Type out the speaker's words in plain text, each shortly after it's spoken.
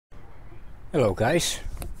Hello guys,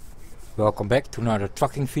 welcome back to another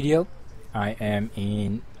trucking video. I am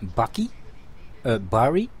in Bari,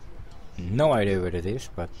 no idea where it is,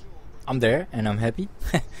 but I'm there and I'm happy.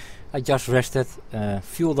 I just rested,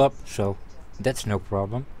 fueled up, so that's no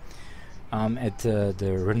problem. I'm at the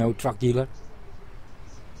Renault truck dealer.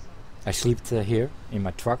 I slept here in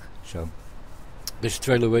my truck, so there's a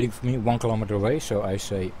trailer waiting for me 1 kilometer away, so I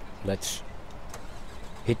say let's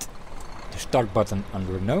hit the start button on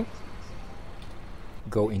Renault.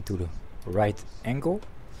 Go into the right angle.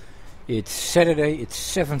 It's Saturday, it's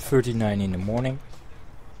 7:39 in the morning.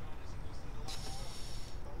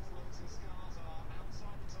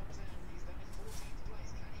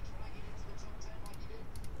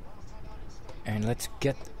 And let's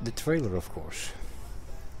get the trailer, of course.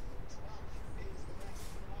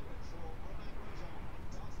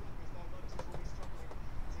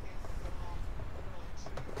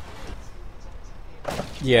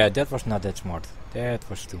 Yeah, that was not that smart. That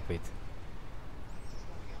was stupid.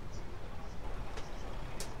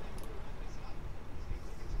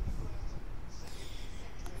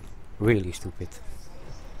 Really stupid.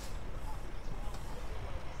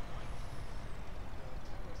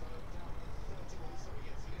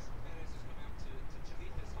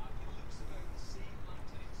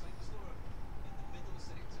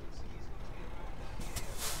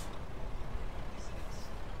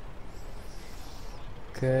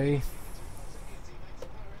 Okay.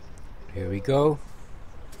 Here we go.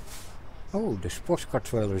 Oh, the sports car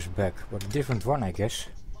trailer is back, but a different one, I guess.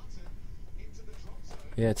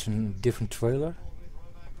 Yeah, it's a different trailer.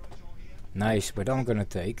 Nice, but I'm gonna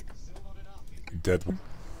take that one.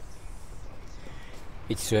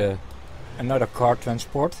 It's another car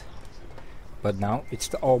transport, but now it's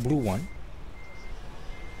the all blue one.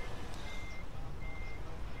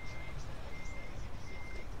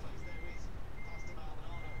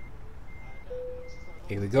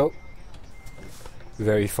 Here we go.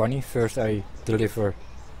 Very funny. First I deliver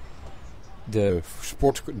the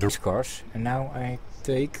sports cars, and now I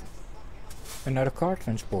take another car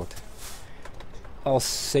transport. I'll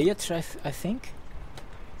say it, I think.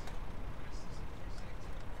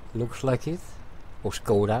 Looks like it. Or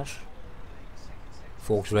Skodas.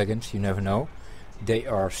 Volkswagens, you never know.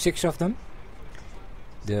 There are 6 of them.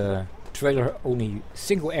 The trailer only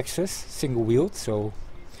single axis, single wheeled, so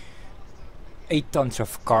 8 tons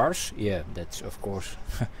of cars. Yeah, that's of course.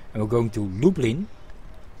 And we're going to Lublin.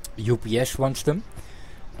 UPS wants them.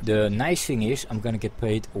 The nice thing is I'm gonna get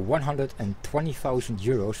paid 120,000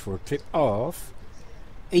 euros for a trip of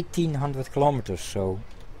 1800 kilometers. So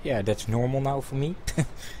yeah, that's normal now for me. I'm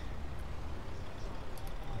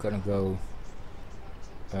gonna go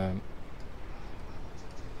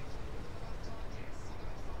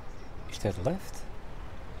is that left?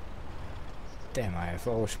 Damn, I have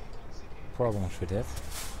always problems with that.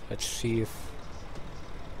 Let's see if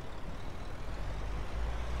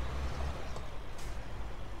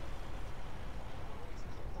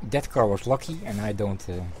that car was lucky and I don't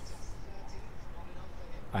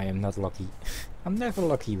I am not lucky. I'm never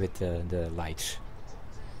lucky with the lights.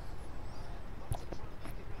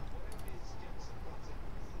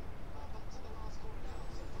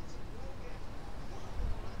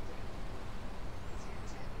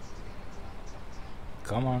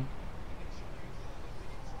 Come on.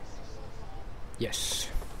 Yes.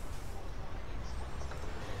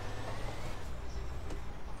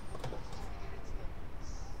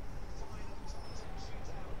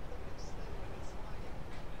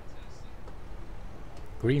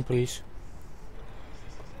 Green, please.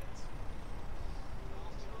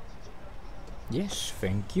 Yes,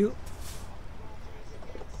 thank you.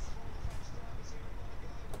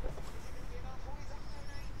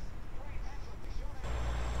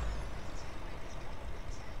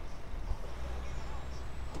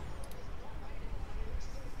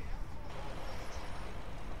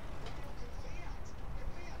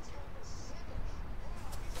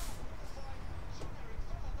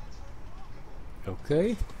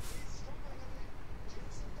 Okay.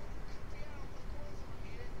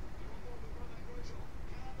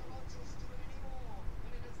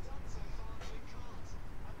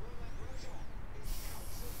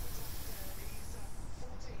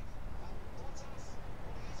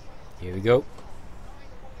 Here we go.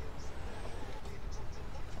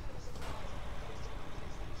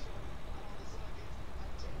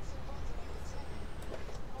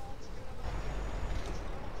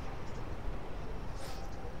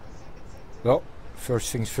 Well,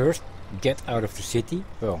 first things first, get out of the city.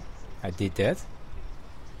 Well, I did that.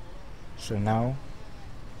 So now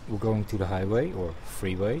we're going to the highway or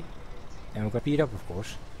freeway, and we're gonna speed up, of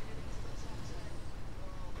course.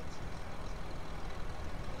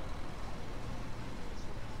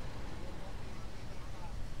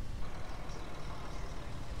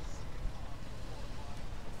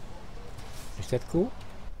 that cool?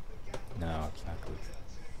 No, it's not good.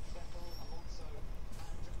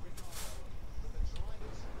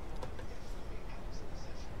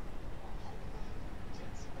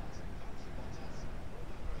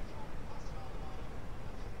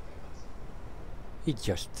 He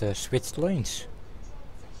just switched lanes.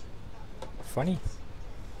 Funny.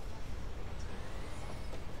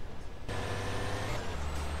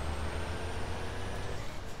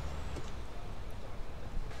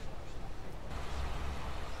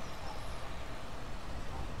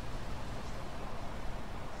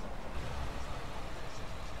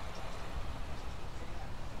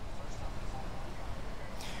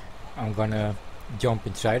 I'm gonna jump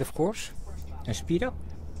inside, of course, and speed up.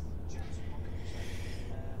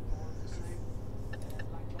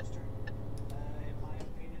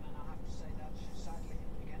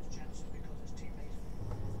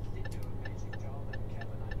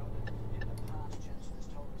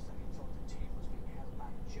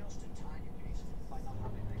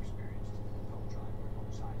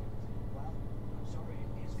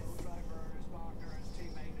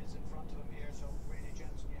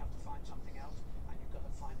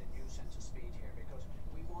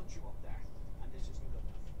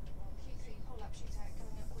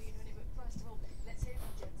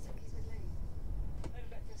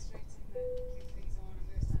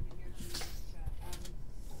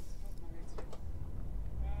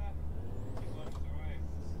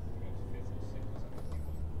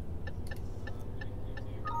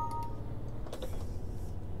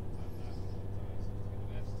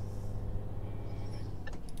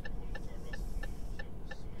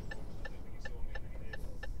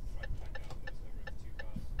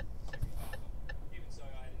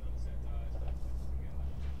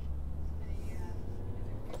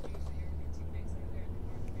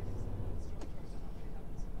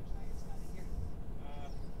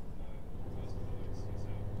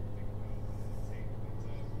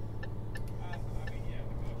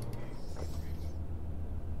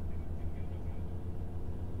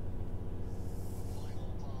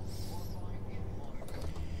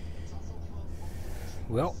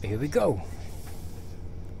 Well, here we go.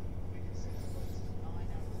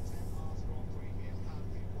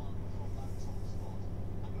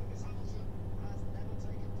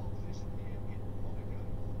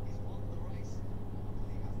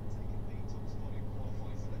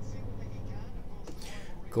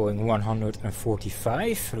 Going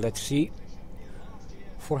 145. Let's see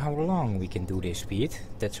for how long we can do this speed.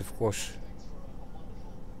 That's of course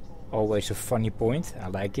always a funny point. I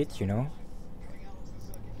like it, you know.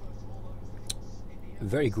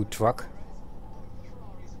 Very good truck.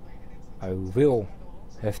 I will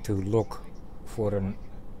have to look for a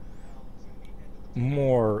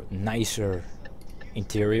more nicer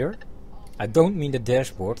interior. I don't mean the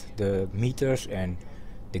dashboard, the meters and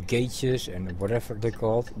the gauges and whatever they're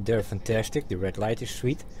called. They're fantastic. The red light is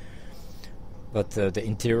sweet, but the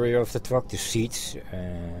interior of the truck, the seats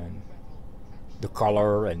and the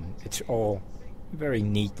color, and it's all very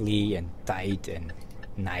neatly and tight and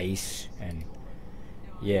nice and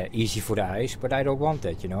yeah, easy for the eyes. But I don't want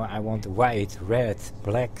that, you know. I want white, red,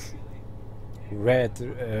 black,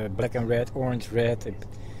 black and red, orange, red,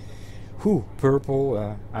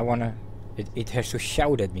 purple. I wanna. It has to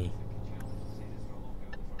shout at me.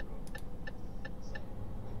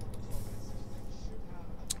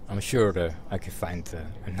 I'm sure I can find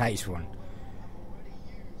a nice one.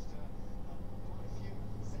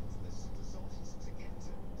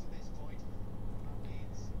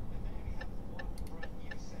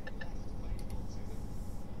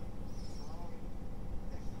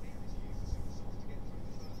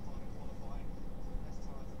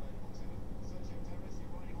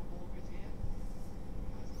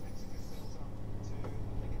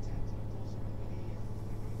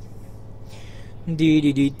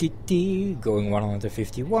 Going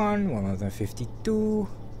 151, 152,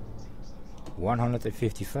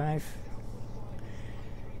 155.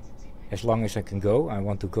 As long as I can go, I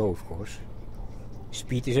want to go, of course.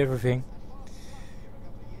 Speed is everything.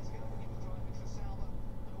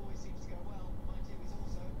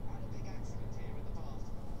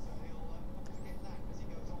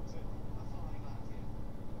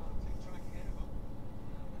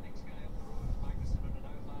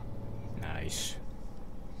 Nice.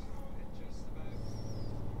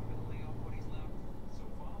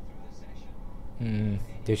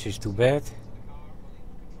 This is too bad.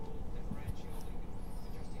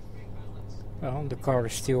 Well, the car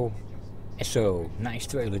is still so nice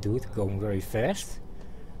trailer, dude, going very fast.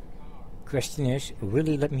 Question is, will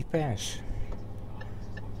he let me pass?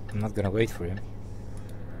 I'm not gonna wait for him.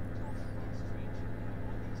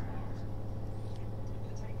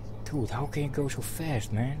 Dude, how can you go so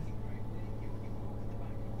fast, man?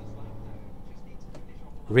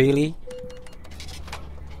 Really?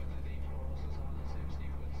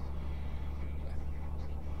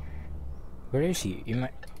 Where is he? In my...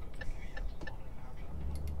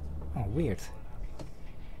 Oh, weird.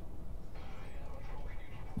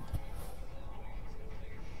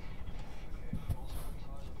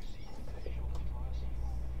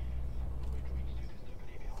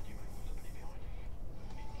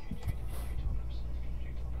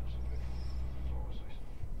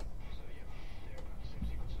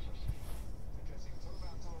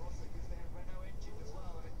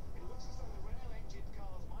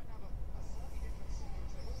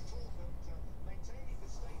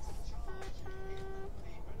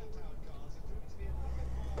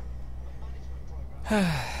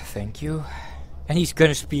 Thank you. And he's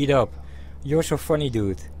gonna speed up. You're so funny,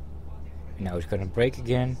 dude. Now he's gonna brake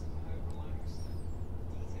again.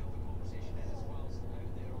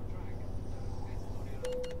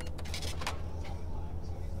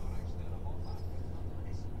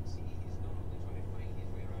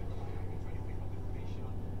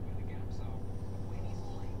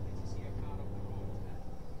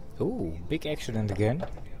 Ooh, big accident again.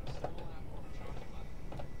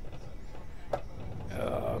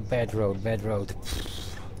 Bad road, bad road.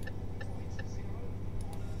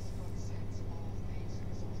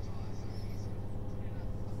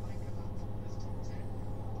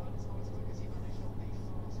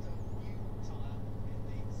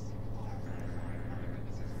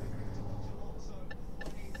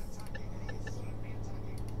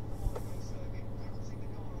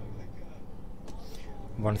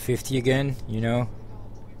 150 again, you know.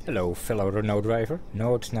 Hello, fellow Renault driver.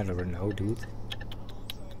 No, it's not a Renault, dude.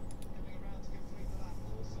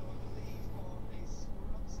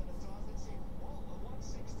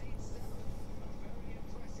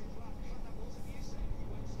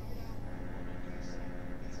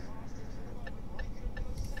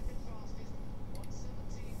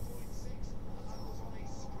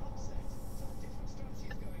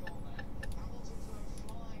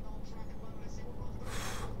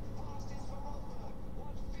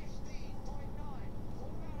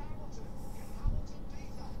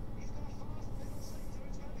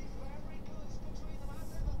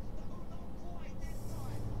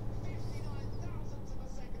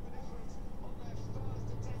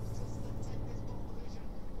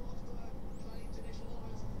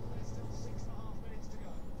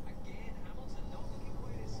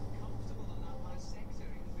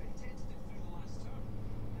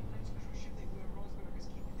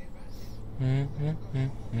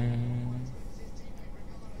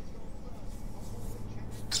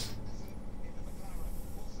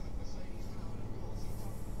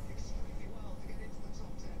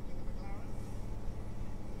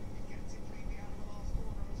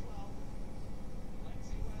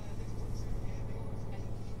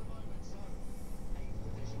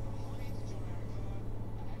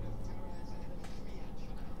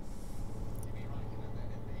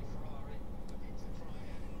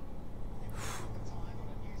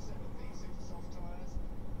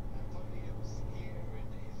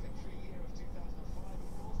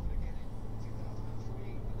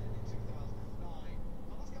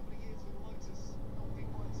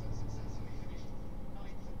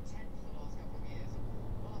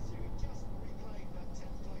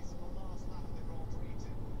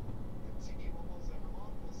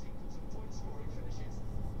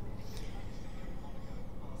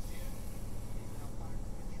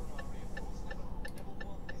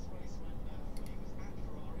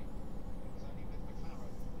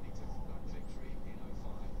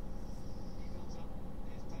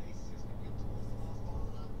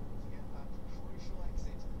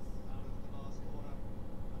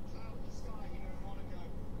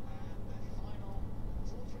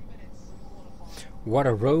 What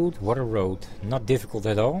a road, what a road. Not difficult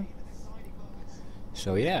at all.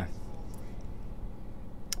 So yeah,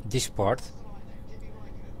 this part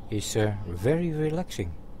is very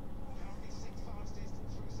relaxing.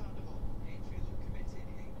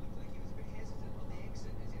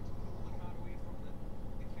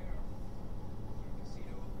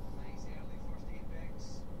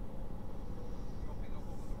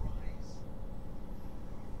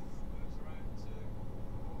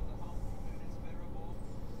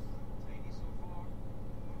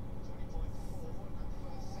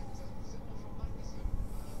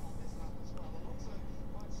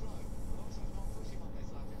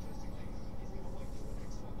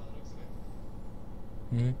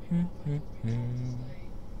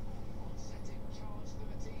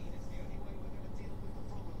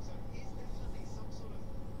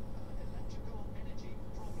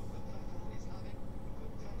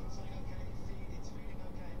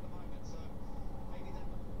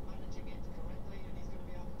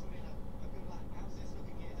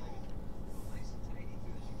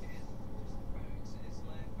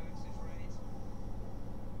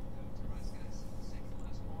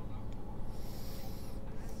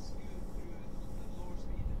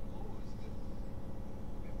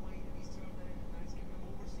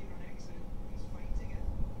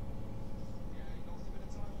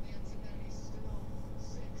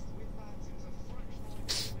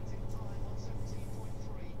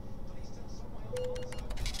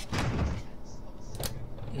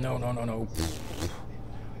 No, no, no, no.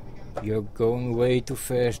 You're going way too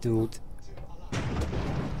fast, dude.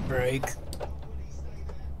 Brake.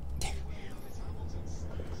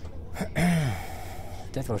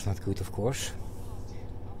 That was not good, of course.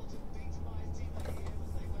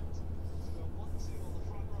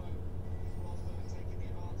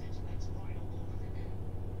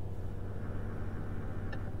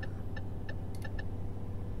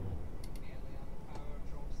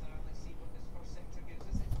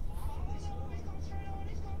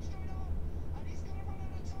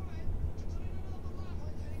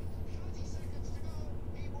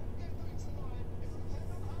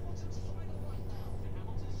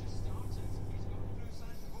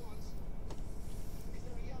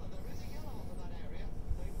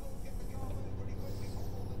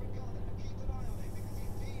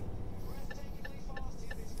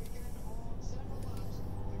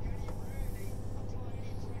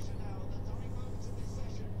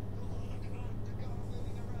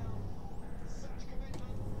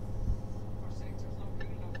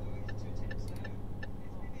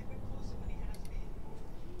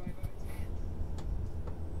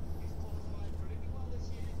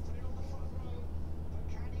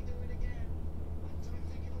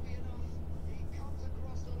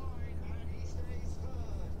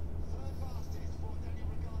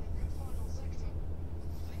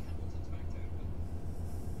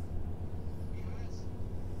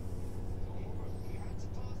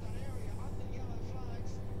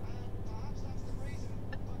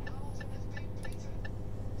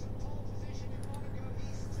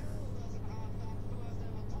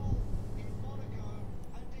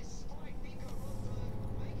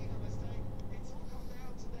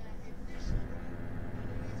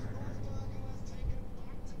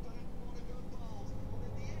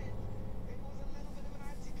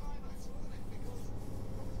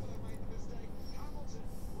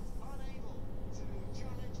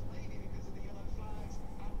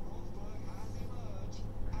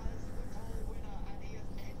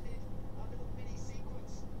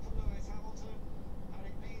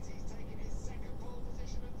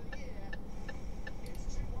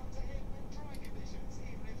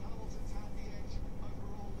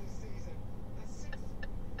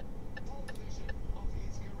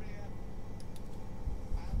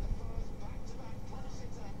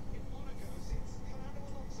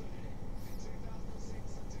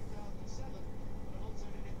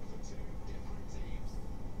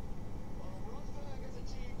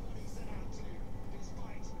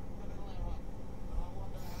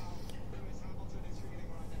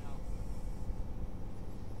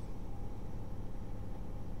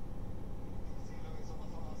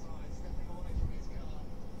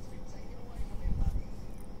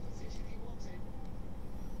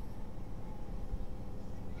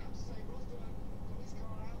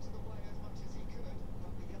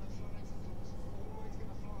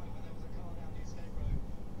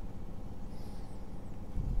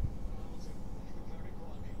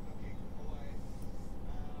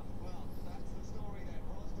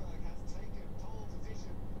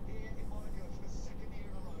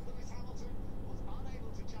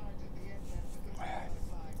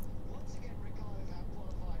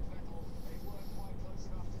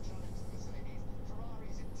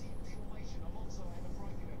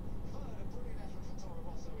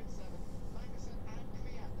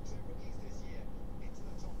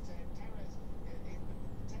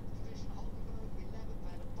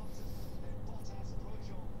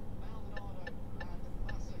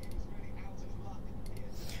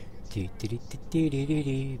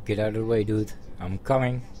 Get out of the way, dude. I'm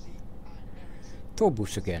coming. Top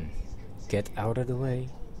boost again. Get out of the way.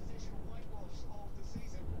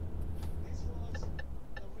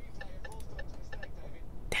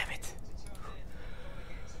 Damn it.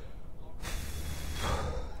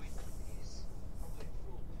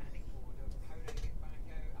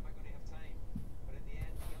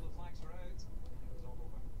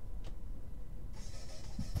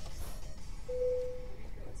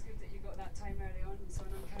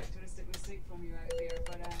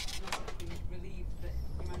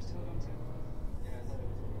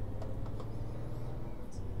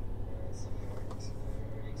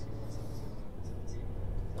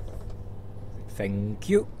 Thank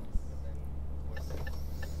you.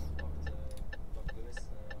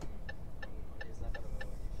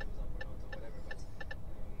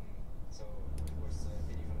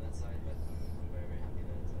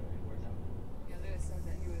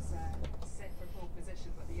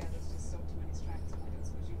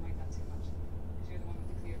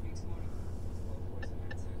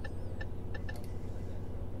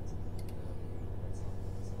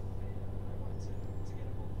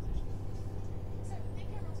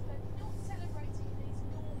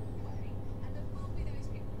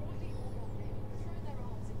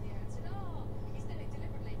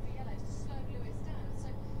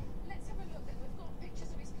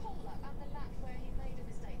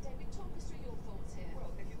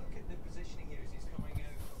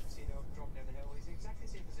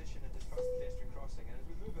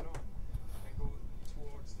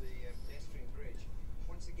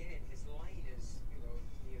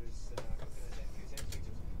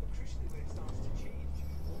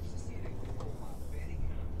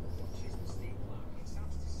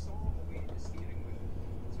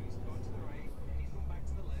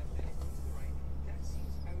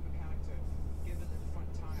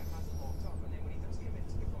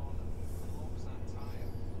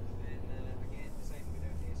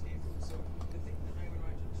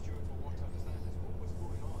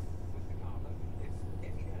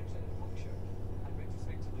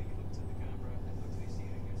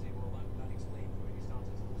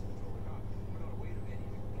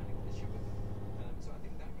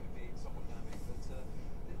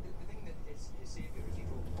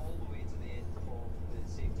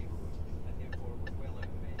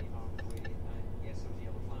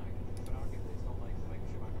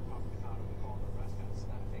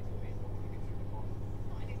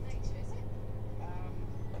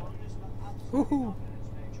 Woohoo!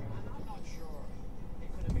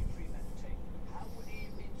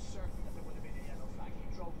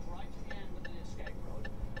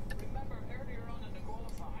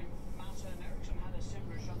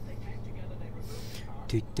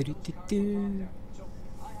 Do, do, do, do, do.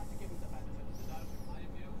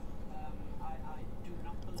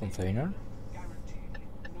 Container.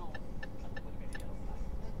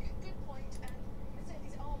 Good point.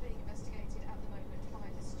 Mercedes are being investigated at the moment by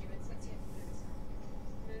the stewards. Let's hear from Lewis now.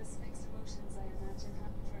 There's mixed emotions, I imagine,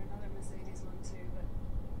 happen for another Mercedes one too, but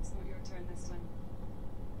it's not your turn this time.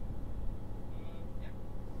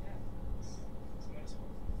 It's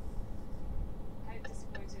motorsport. How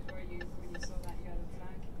disappointed were you when you saw that yellow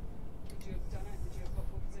flag? Would you have done it? Would you have got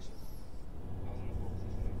pole position? I was in a pole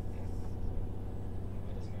position, yeah.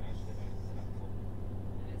 It doesn't matter, I should have done it before.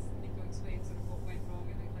 And as Nico explained sort of what went wrong,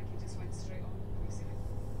 it looked like he just went straight on. Have you seen it?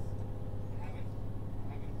 I haven't,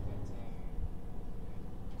 but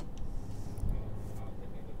I'll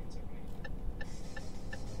definitely look into it when I get back.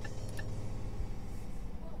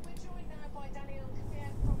 Well, we're joined now by Daniel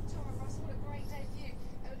Kvyat from Toro Rosso. What a great debut.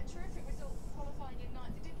 A terrific result qualifying in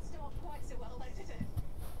ninth. It didn't start quite so well though, did it?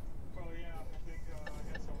 Well, yeah, I think I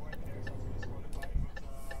had some white hairs after this qualifying, but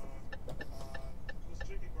it was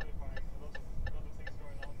tricky qualifying. A lot of things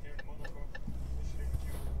going on here in Monaco, especially in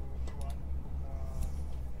Q1.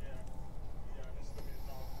 Just look at it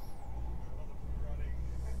now. A lot of running,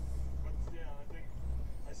 but yeah, I think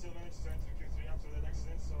I still managed to enter Q3 after that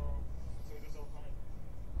accident, so it was all fine.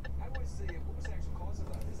 What was the actual cause of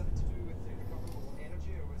that? Is that to do with the recoverable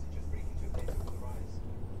energy, or was it just braking too late over the rise?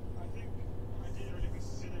 I think I didn't really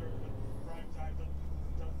consider the prime time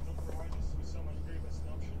don't provide us with so much grip as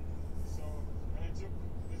an option. So when I took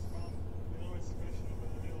this bump, it's a question of a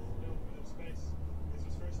little bit of space. This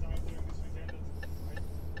was first time during this weekend that I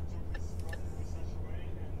took this corner with such a way,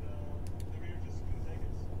 and the rear just couldn't take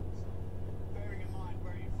it. So Bearing in mind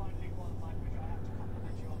where you finally qualified, which I have to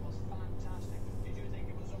compliment you on, was fantastic. Did you think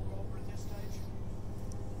it was all over at this stage?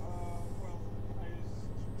 well, I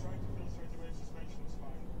tried to feel straight away suspension was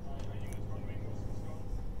fine. I knew that front wing was gone,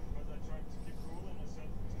 but I tried to keep cool and I said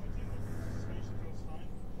to my team that suspension feels fine.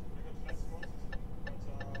 I got flat spot,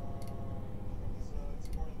 but it's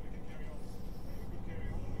important that we can carry on. We could carry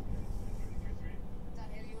on and we can enter in Q3.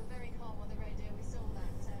 Daniel, you were very calm on the radio. We saw that.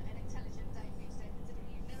 An intelligent debut today, considering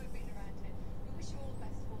you've never been around here. We wish you all the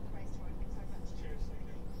best for the race tomorrow. Thanks very much. Cheers, thank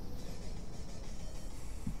you.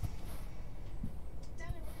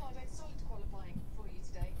 Daniel Ricciardo, solid qualifying for you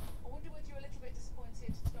today. I wonder whether you're a little bit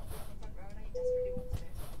disappointed to not be on the front row. I know you desperately wanted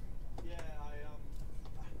it. Yeah, I am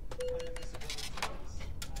disappointed because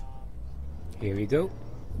Here we go.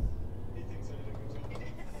 he thinks I did a good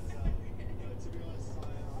job. And, to be honest,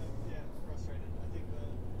 I'm frustrated. I think the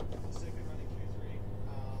second run in Q3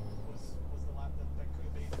 was the lap that could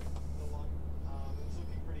have been the one. It was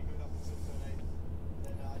looking pretty good up until turn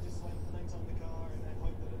 8. And I just leant on the car and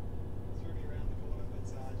hoped that it threw me around the corner, but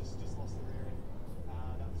just lost the rear end.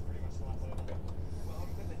 That was pretty much the lap over. Well,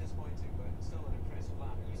 I'm completely disappointing, but still an impressive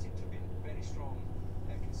lap. You seem to have been very strong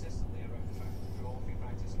consistently around the track through all three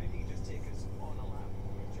practices. Maybe you can just take us on a lap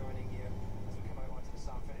when we're joining here as we come out onto the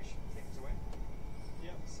start finish. Take us away.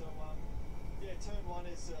 Yep. So turn 1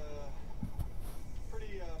 is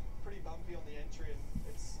pretty bumpy on the entry, and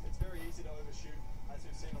it's very easy to overshoot, as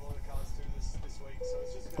we've seen a lot of cars do this week. So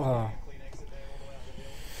it's just about getting a clean exit there all the way out the hill.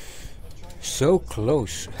 And trying to So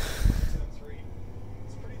close. turn 3.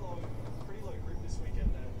 It's pretty low grip this weekend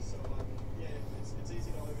there. So it's easy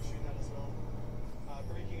to overshoot that as well.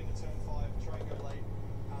 Braking into turn 5, try and go late.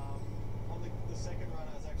 On the second run,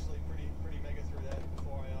 I was actually pretty mega through there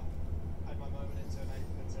before I had my moment in turn 8.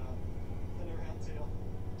 But then around here,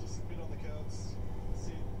 just a bit on the curbs,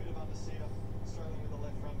 bit of understeer, struggling with the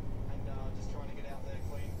left front, and just trying to get out there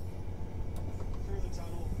clean. Through the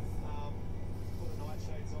tunnel, put the night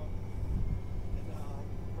shades on, and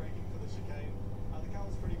braking for the chicane. The car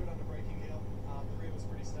was pretty good under braking here. The rear was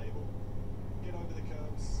pretty stable. Get over the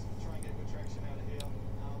curbs, try and get good traction out of here.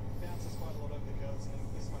 Bounces quite a lot over the curbs, and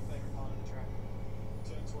this is my favourite part of the track.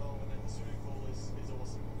 Turn 12, and then the swimming pool is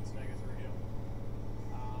awesome. It's mega through here.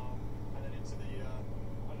 And then into the,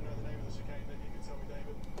 I don't know the name of the chicane, maybe you can tell me,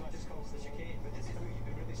 David. Just calls the chicane, but this is where you've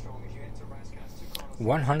been really strong as you enter Rascas. 2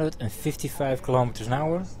 corners. 155 kilometers an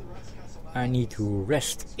hour. The Rascas on that I need to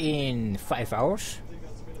rest in 5 hours.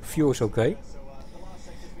 Fuel is okay. so the last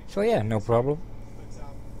sector's been So yeah, no problem.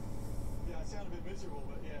 But I sound a bit miserable,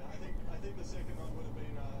 but yeah, I think the second run would have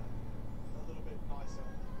been a little bit nicer.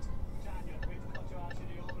 Daniel, we've got to ask you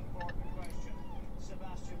the all-important question.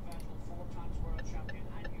 Sebastian Vettel, 4 times world champion,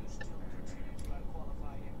 and you still continue to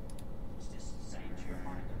out-qualify him. Does this say to your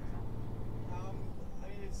mind at the moment?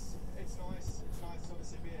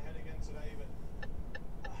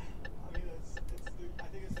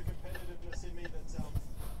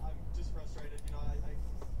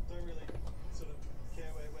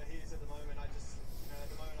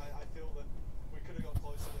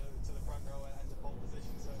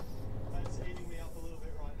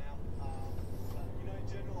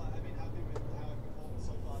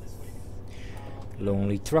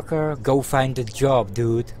 Lonely trucker, go find a job,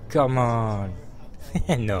 dude. Come on.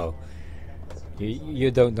 No.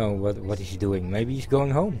 You don't know what he's doing. Maybe he's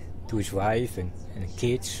going home to his wife and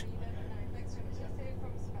kids. You never know. Thanks very much. Let's hear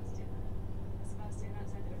from Sebastian. Sebastian,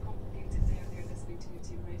 that's ended a complicated day earlier this week to your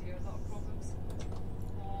team radio. A lot of problems.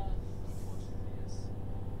 Unfortunately, yes.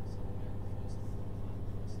 So we had the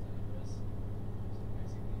first rest. So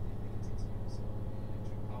basically the ability to use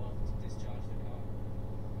electric power to discharge the car.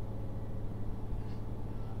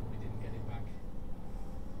 We didn't get it back.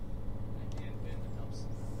 In the end, we ended up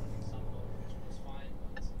running some more, which was fine,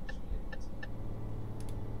 but actually it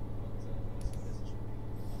was a message from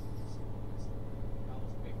the car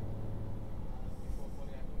was big. Before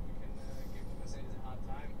Polly, I hope we can give the Mercedes a hard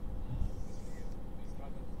time because we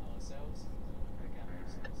struggled ourselves and I can't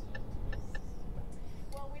ourselves today.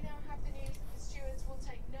 Well, we now have the news that the stewards will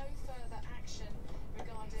take no further action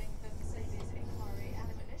regarding the Mercedes inquiry.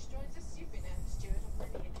 Adam Anish joins us. You've been a steward on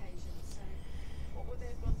many occasions, so what would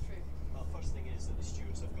they have gone through? Well, first thing is that the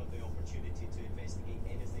stewards have got the opportunity to investigate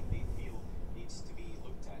anything they feel needs to be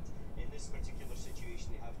looked at. In this particular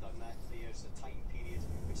situation, they have done that. There's a time period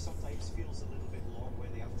which sometimes feels a little bit long,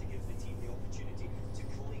 where they have to give the team the opportunity to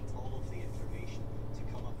collate all of the information to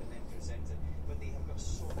come up and then present it. But they have got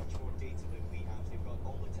so much more data than we have. They've got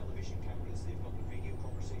all the television cameras, they've got the radio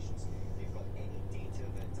conversations, they've got any data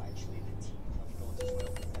that actually the team have got as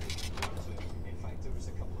well. And they can go to it. In fact, there was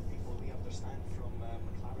a couple of people we understand from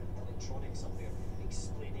McLaren Electronics up there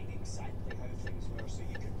explaining exactly how things were, so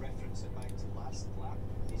you could reference it back to last lap,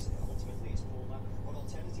 is ultimately his pole lap, or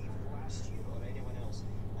alternative last year or anyone else.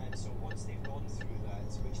 And so once they've gone through that,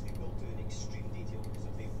 which they will do in extreme detail because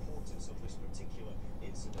of the importance of this particular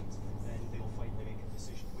incident, then they'll finally make a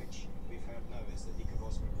decision, which we've heard now is that Nico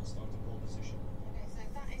Rosberg will start a pole position. Okay, so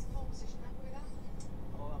that is pole position. Happy with that?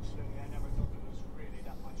 Oh, absolutely. I never thought there was really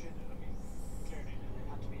that much in it. I mean, clearly it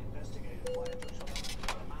had to be investigated why it took so long to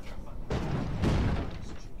get a matter, but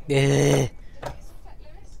Eh. Does this affect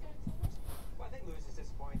Lewis going forward? well, I think Lewis is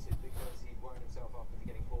disappointed because he'd wound himself up into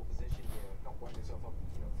getting pole position here. Not wound himself up,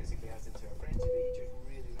 physically as into a frenzy, but he just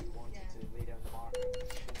really wanted to lay down the marker.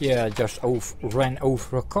 Yeah, just ran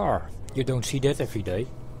over a car. You don't see that every day.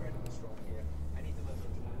 Incredibly strong here, and he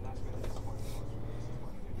delivered, and that's where the disappointment was from Lewis's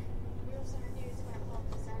point of view. We also had news about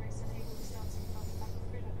Marcus Ericsson. He will be starting from the back of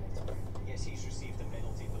the grid, I know, tomorrow. Yes, he's received a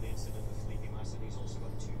penalty for the incident with Felipe Massa, and he's also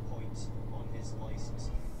got 2 points on his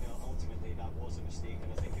licence. Now, ultimately, that was a mistake,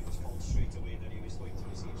 and I think it was called straight away that he was going to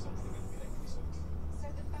receive something incorrectly. So, So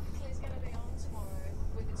the battle is going to be on tomorrow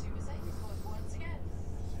with the two Mercedes boys once again.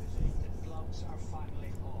 Susie, the gloves are finally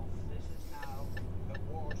off. This is now the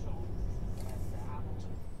war zone. And the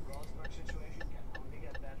Hamilton-Rosberg situation can only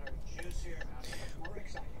get better, juicier, and much more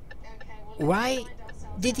exciting. Okay, well, Why let's find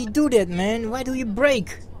ourselves did he out do that, man? Why do you break?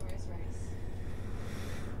 tomorrow's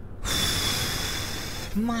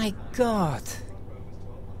race. My God. Front row was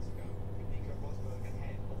 12 months ago, with Nico Rosberg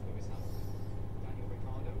ahead of Lewis Hamilton. Daniel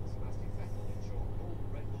Ricciardo, Sebastian Vettel ensure all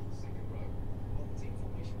Red Bull's second row. Home team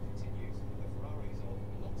formation continues with the Ferraris of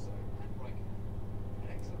Alonso and Raikkonen. An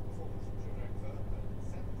excellent performance from Jean-Jacques Vergne at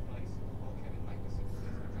 7th place, while Kevin Magnussen is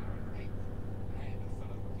McLaren 8th, ahead of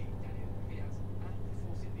fellow rookie Daniel Kvyat and the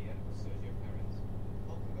Force India Sergio Perez.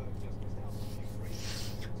 Hulkenberg just missed out on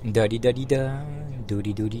Q3. Da di da di da,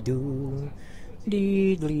 doody doody doo.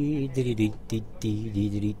 Dee dee dee dee dee dee dee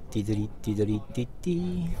dee dee dee dee dee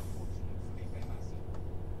dee.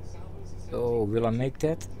 Oh, will I make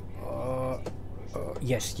that?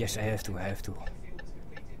 Yes, I have to. The field is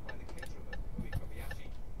completed by the Caterham of Rui Kobayashi,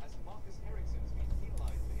 as Marcus Ericsson has been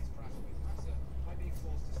penalised for his crash with Massa by being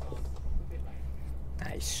forced to start from the pit lane.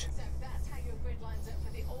 Nice. So that's how your grid lines up for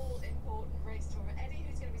the all-important race tomorrow. Eddie,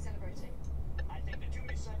 who's going to be celebrating? I think the two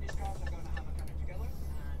Mercedes cars are going to have a coming together,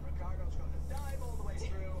 and Ricciardo's going to dive all the way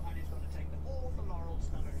through, and he's going to take all the laurels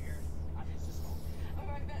that are here at his disposal. All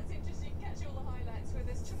right, that's interesting. Catch all the highlights with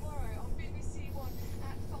us tomorrow on BBC One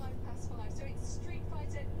at 5:05. So it's Street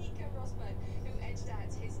Fighter Nico Rosberg who edged out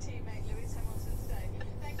his teammate Lewis Hamilton today.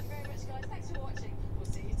 Thank you very much, guys. Thanks for watching. We'll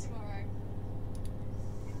see you tomorrow.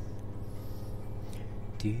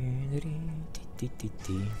 Dee dee dee dee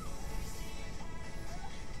dee.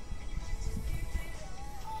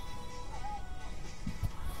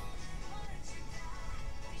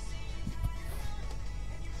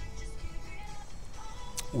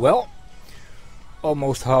 Well,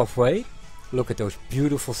 almost halfway. Look at those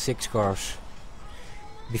beautiful 6 cars.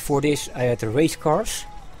 Before this I had the race cars,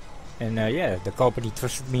 and yeah, the company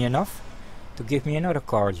trusted me enough to give me another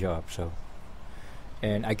car job. So,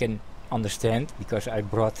 and I can understand because I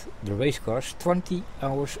brought the race cars 20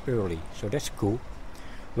 hours early, so that's cool.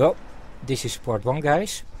 Well, this is part 1,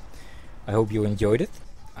 guys. I hope you enjoyed it.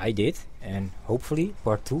 I did, and hopefully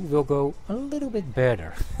part 2 will go a little bit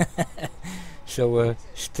better. So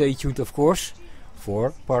stay tuned, of course,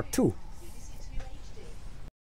 for part 2.